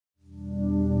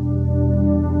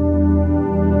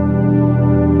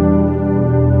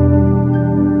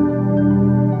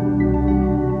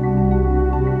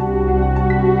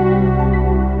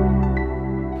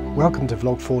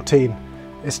vlog 14.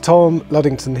 It's Tom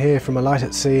Luddington here from A Light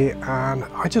at Sea, and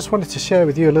I just wanted to share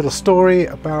with you a little story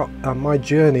about my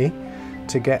journey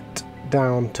to get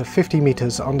down to 50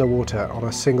 meters underwater on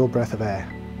a single breath of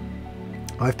air.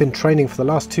 I've been training for the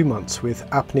last 2 months with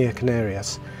Apnea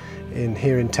Canarias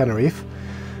here in Tenerife,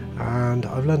 and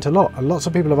I've learnt a lot. And lots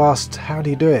of people have asked, how do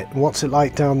you do it? What's it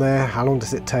like down there? How long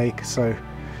does it take? So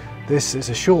this is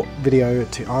a short video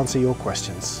to answer your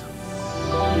questions.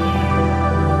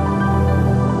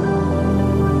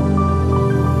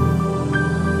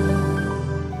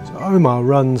 Omar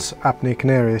runs Apnea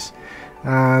Canarias,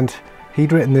 and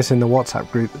he'd written this in the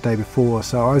WhatsApp group the day before,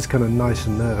 so I was kind of nice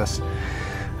and nervous.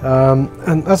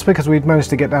 And that's because we'd managed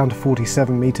to get down to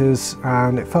 47 meters,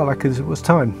 and it felt like it was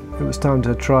time. It was time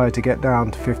to try to get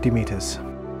down to 50 meters.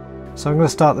 So I'm going to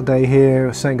start the day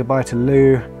here saying goodbye to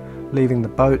Lou, leaving the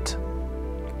boat,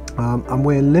 and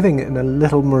we're living in a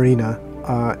little marina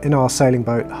in our sailing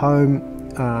boat home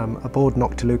aboard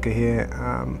Noctiluca here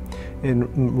in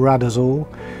Radazul,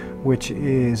 which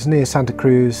is near Santa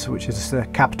Cruz, which is the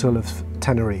capital of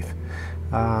Tenerife.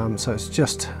 So it's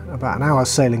just about an hour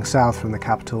sailing south from the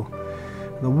capital.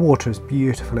 The water is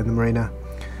beautiful in the marina,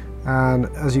 and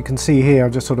as you can see here,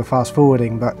 I'm just sort of fast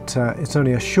forwarding, but it's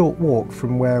only a short walk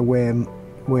from where we're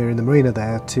in the marina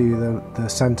there to the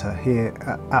centre here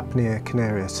at Apnea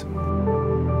Canarias.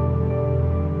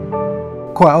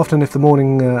 Quite often, if the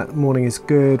morning is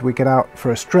good, we get out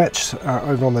for a stretch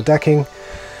over on the decking,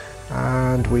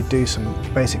 and we do some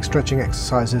basic stretching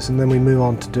exercises, and then we move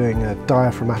on to doing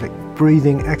diaphragmatic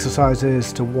breathing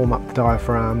exercises to warm up the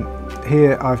diaphragm.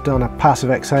 Here I've done a passive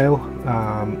exhale,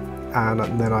 and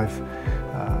then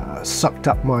I've sucked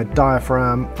up my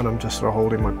diaphragm, and I'm just sort of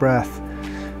holding my breath,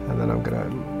 and then I'm going to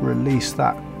release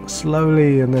that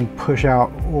slowly and then push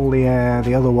out all the air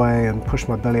the other way and push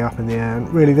my belly up in the air. And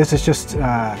really this is just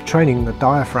training the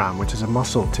diaphragm, which is a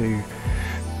muscle, to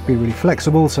be really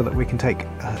flexible so that we can take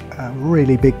a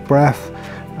really big breath,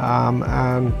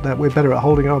 and that we're better at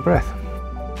holding our breath.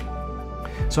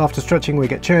 So after stretching we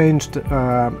get changed,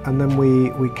 and then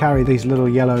we carry these little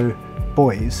yellow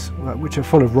buoys which are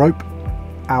full of rope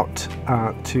out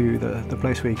to the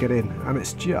place where you get in, and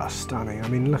it's just stunning. I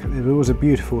mean, look, it was a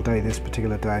beautiful day this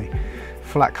particular day,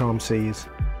 flat calm seas.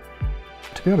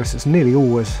 To be honest, it's nearly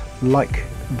always like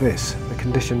this. The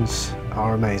conditions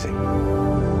are amazing.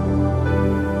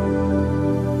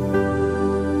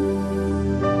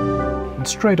 And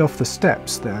straight off the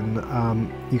steps then,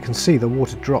 you can see the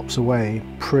water drops away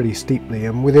pretty steeply,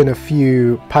 and within a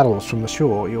few paddles from the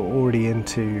shore you're already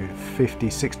into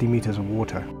 50-60 meters of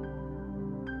water.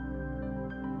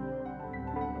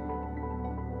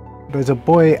 There's a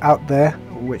buoy out there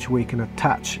which we can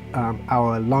attach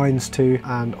our lines to,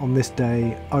 and on this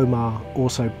day Omar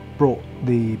also brought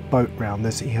the boat round.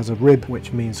 He has a rib,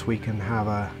 which means we can have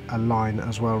a line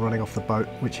as well running off the boat,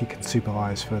 which he can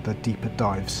supervise for the deeper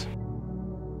dives.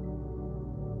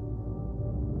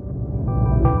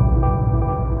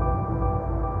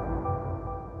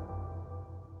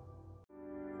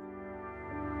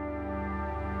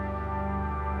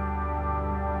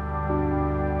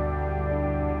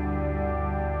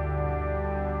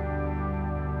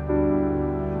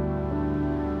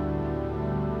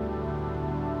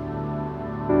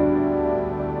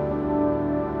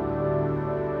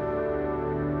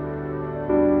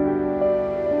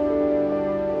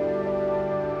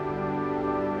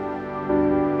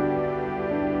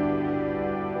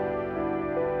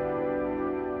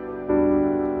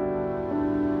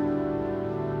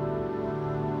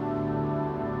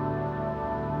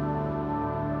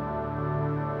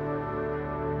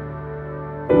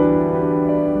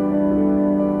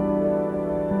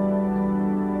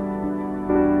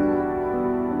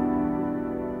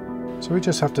 So we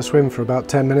just have to swim for about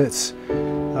 10 minutes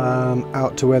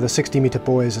out to where the 60-meter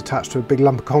buoy is attached to a big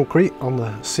lump of concrete on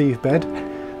the seabed,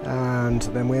 and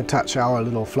then we attach our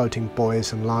little floating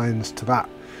buoys and lines to that,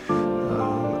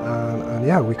 and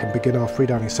yeah, we can begin our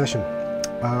freediving session.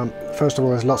 First of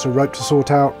all, there's lots of rope to sort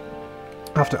out.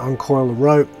 I have to uncoil the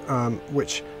rope,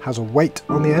 which has a weight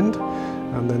on the end,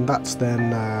 and then that's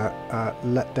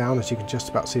let down, as you can just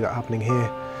about see that happening here.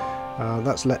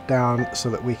 That's let down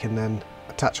so that we can then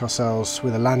attach ourselves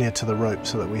with a lanyard to the rope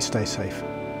so that we stay safe.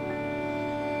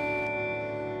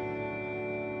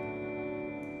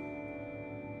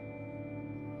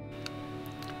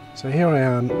 So here I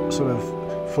am, sort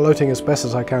of floating as best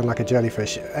as I can like a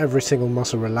jellyfish, every single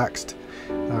muscle relaxed,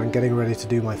 and getting ready to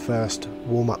do my first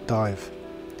warm-up dive.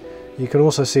 You can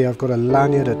also see I've got a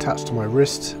lanyard attached to my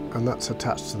wrist, and that's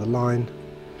attached to the line.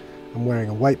 I'm wearing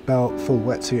a weight belt, full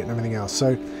wetsuit and everything else.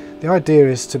 So the idea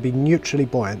is to be neutrally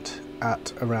buoyant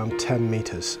at around 10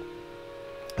 meters.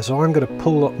 So I'm going to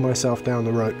pull myself down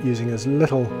the rope using as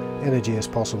little energy as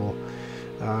possible,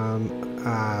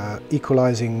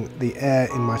 equalizing the air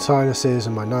in my sinuses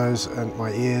and my nose and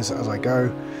my ears as I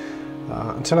go,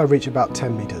 until I reach about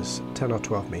 10 meters, 10 or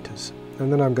 12 meters.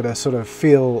 And then I'm going to sort of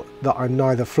feel that I'm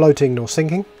neither floating nor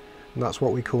sinking, and that's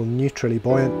what we call neutrally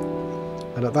buoyant.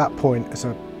 And at that point it's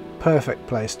a perfect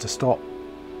place to stop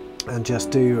and just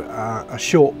do a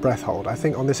short breath hold. I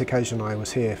think on this occasion I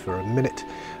was here for a minute.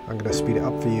 I'm going to speed it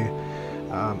up for you,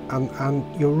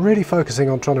 and you're really focusing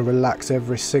on trying to relax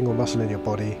every single muscle in your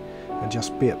body and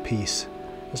just be at peace.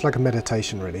 It's like a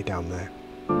meditation really down there.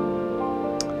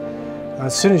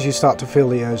 As soon as you start to feel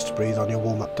the urge to breathe on your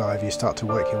warm-up dive, you start to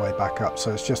work your way back up.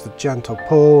 So it's just a gentle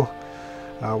pull,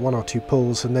 1 or 2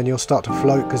 pulls, and then you'll start to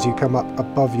float because you come up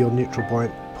above your neutral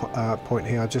buoyant point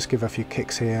here. I'll just give a few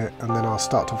kicks here, and then I'll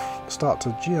start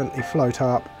to gently float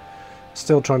up,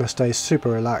 still trying to stay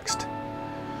super relaxed,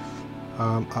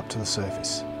 up to the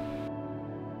surface.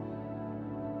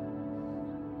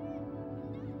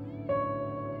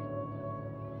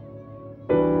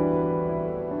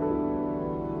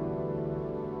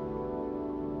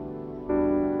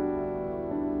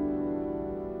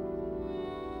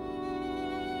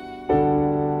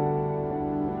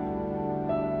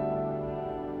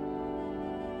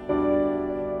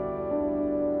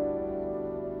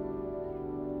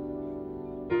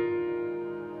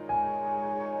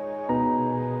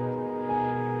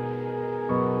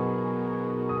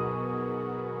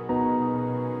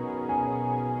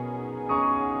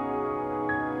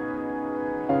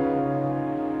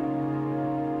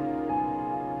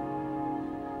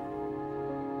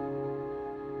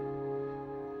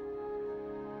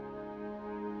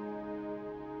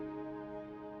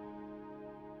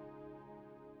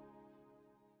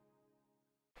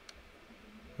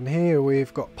 And here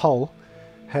we've got Pol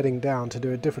heading down to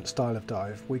do a different style of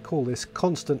dive. We call this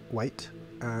constant weight,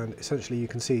 and essentially you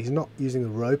can see he's not using the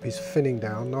rope, he's finning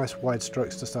down, nice wide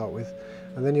strokes to start with,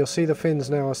 and then you'll see the fins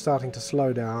now are starting to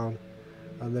slow down,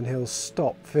 and then he'll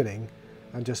stop finning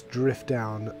and just drift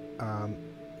down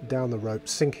down the rope,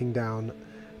 sinking down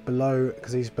below,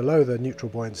 because he's below the neutral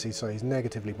buoyancy, so he's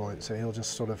negatively buoyant, so he'll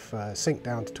just sort of sink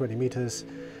down to 20 meters,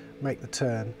 make the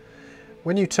turn.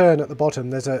 When you turn at the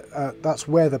bottom, there's that's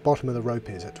where the bottom of the rope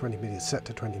is, at 20 meters, set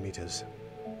to 20 meters.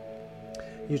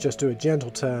 You just do a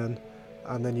gentle turn,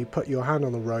 and then you put your hand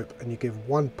on the rope and you give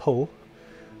 1 pull,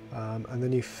 and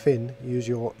then you use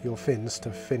your fins to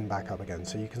fin back up again.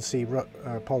 So you can see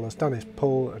Pol has done his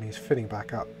pull and he's finning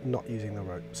back up, not using the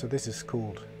rope. So this is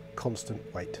called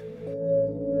constant weight.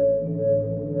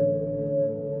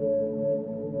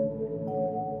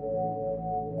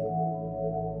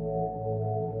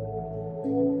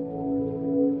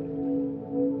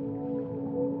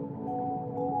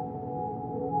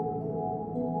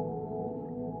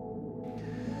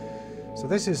 So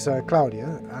this is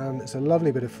Claudia, and it's a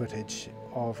lovely bit of footage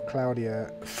of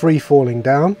Claudia free falling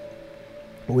down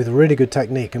with really good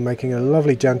technique and making a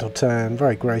lovely gentle turn,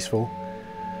 very graceful.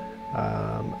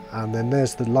 And then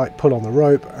there's the light pull on the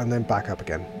rope and then back up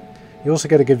again. You also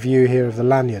get a good view here of the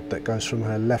lanyard that goes from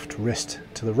her left wrist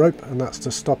to the rope, and that's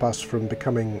to stop us from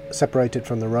becoming separated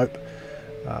from the rope.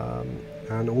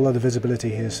 And although the visibility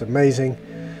here is amazing,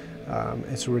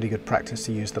 it's a really good practice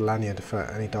to use the lanyard for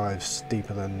any dives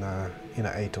deeper than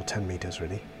 8 or 10 meters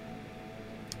really.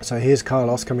 So here's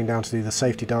Carlos coming down to do the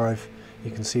safety dive.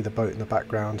 You can see the boat in the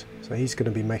background, so he's going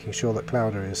to be making sure that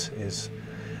Claudia is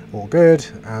all good,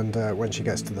 and when she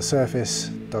gets to the surface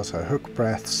does her hook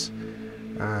breaths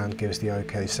and gives the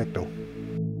OK signal.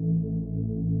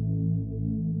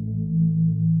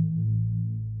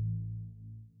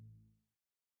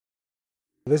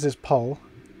 This is Pol,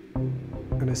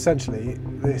 and essentially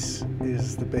this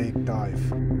is the big dive.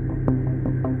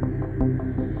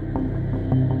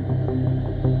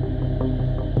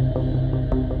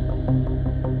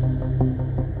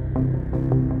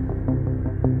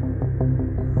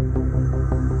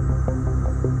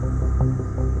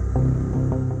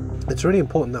 It's really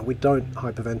important that we don't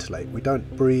hyperventilate, we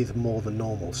don't breathe more than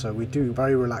normal, so we do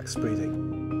very relaxed breathing.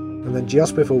 And then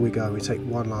just before we go, we take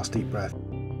 1 last deep breath.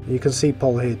 You can see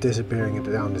Pol here disappearing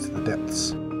down into the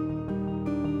depths.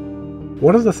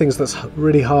 One of the things that's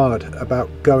really hard about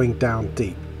going down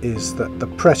deep is that the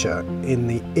pressure in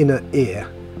the inner ear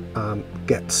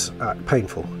gets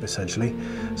painful, essentially.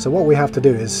 So what we have to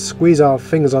do is squeeze our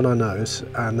fingers on our nose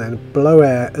and then blow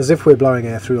air as if we're blowing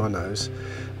air through our nose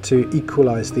to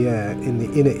equalize the air in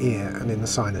the inner ear and in the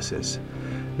sinuses.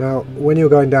 Now, when you're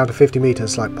going down to 50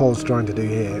 meters like Pol's trying to do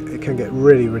here, it can get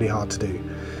really, really hard to do.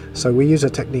 So we use a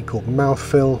technique called mouth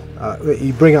fill.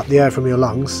 You bring up the air from your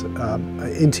lungs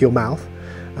into your mouth,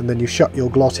 and then you shut your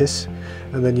glottis,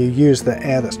 and then you use the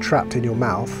air that's trapped in your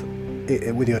mouth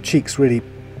with your cheeks really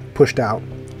pushed out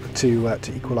to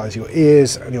equalize your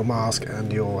ears and your mask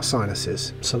and your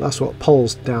sinuses. So that's what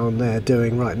Pol's down there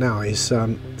doing right now. He's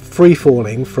free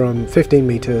falling from 15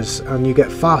 meters, and you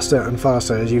get faster and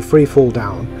faster as you free fall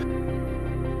down.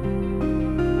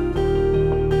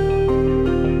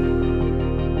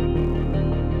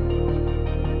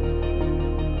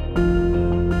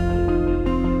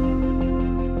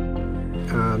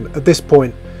 And at this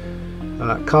point,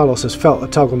 Carlos has felt a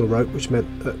tug on the rope, which meant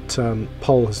that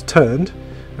Pol has turned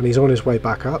and he's on his way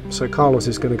back up. So Carlos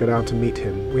is going to go down to meet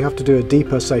him. We have to do a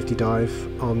deeper safety dive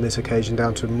on this occasion,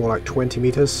 down to more like 20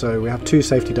 meters. So we have 2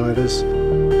 safety divers.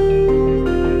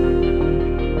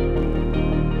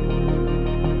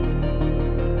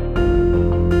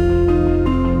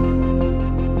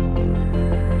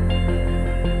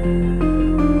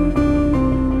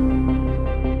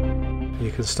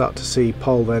 You can start to see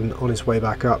Pol then on his way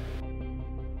back up.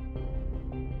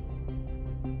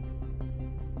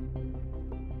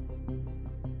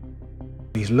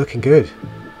 He's looking good.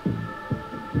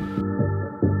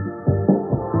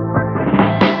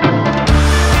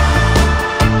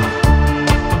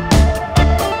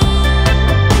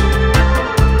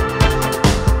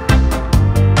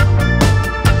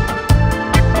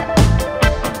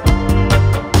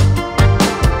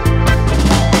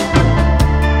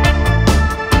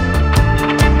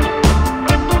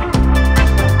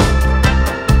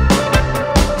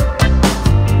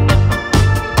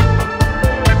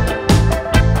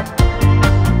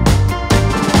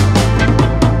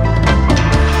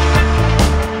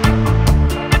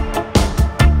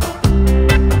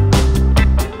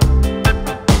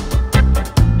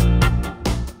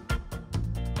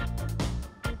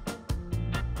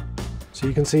 So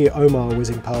you can see Omar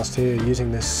whizzing past here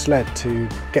using this sled to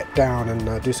get down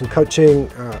and do some coaching,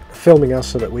 filming us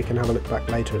so that we can have a look back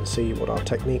later and see what our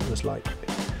technique was like.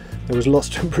 There was lots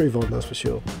to improve on, that's for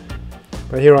sure.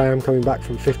 But here I am coming back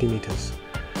from 50 meters.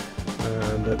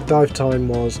 And the dive time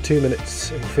was 2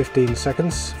 minutes and 15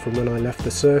 seconds from when I left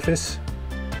the surface.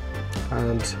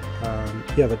 And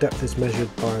yeah, the depth is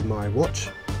measured by my watch.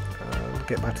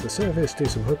 Get back to the surface, do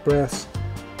some hook breaths.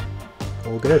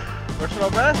 All good.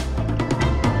 Personal best?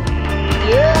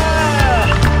 Yeah!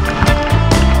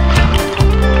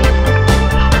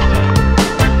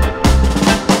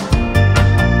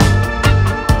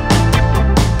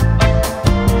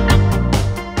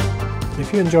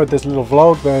 If you enjoyed this little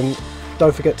vlog, then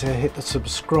don't forget to hit the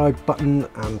subscribe button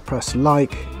and press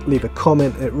like, leave a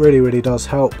comment. It really does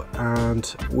help,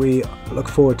 and we look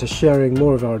forward to sharing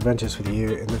more of our adventures with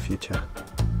you in the future.